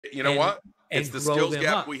You know what? It's and the grow skills them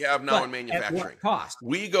gap up. we have now But in manufacturing. at what cost?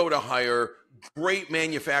 We go to hire great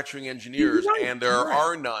manufacturing engineers, Right, and there right.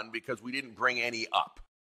 are none because we didn't bring any up.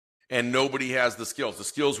 And nobody has the skills. The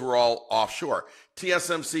skills were all offshore.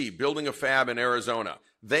 TSMC, building a fab in Arizona,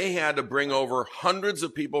 they had to bring over hundreds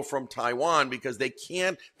of people from Taiwan because they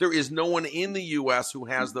can't, there is no one in the US who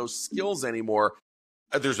has those skills anymore.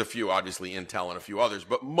 There's a few, obviously, Intel and a few others,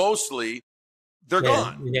 but mostly they're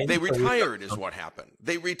gone. They retired is what happened.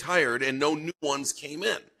 They retired and no new ones came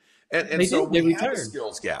in. And so we have a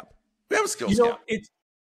skills gap. We have a skills gap. It's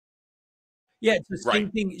the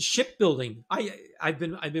same thing. Shipbuilding. I've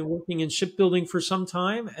been working in shipbuilding for some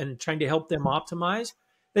time and trying to help them optimize.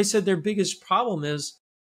 They said their biggest problem is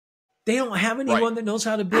they don't have anyone that knows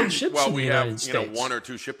how to build ships in the United States. Well, we have one or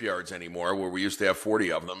two shipyards anymore, where we used to have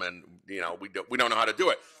 40 of them, and we don't know how to do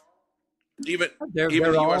it. Even the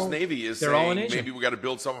U.S. Navy is saying maybe we got to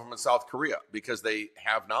build some of them in South Korea because they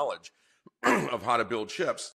have knowledge of how to build ships.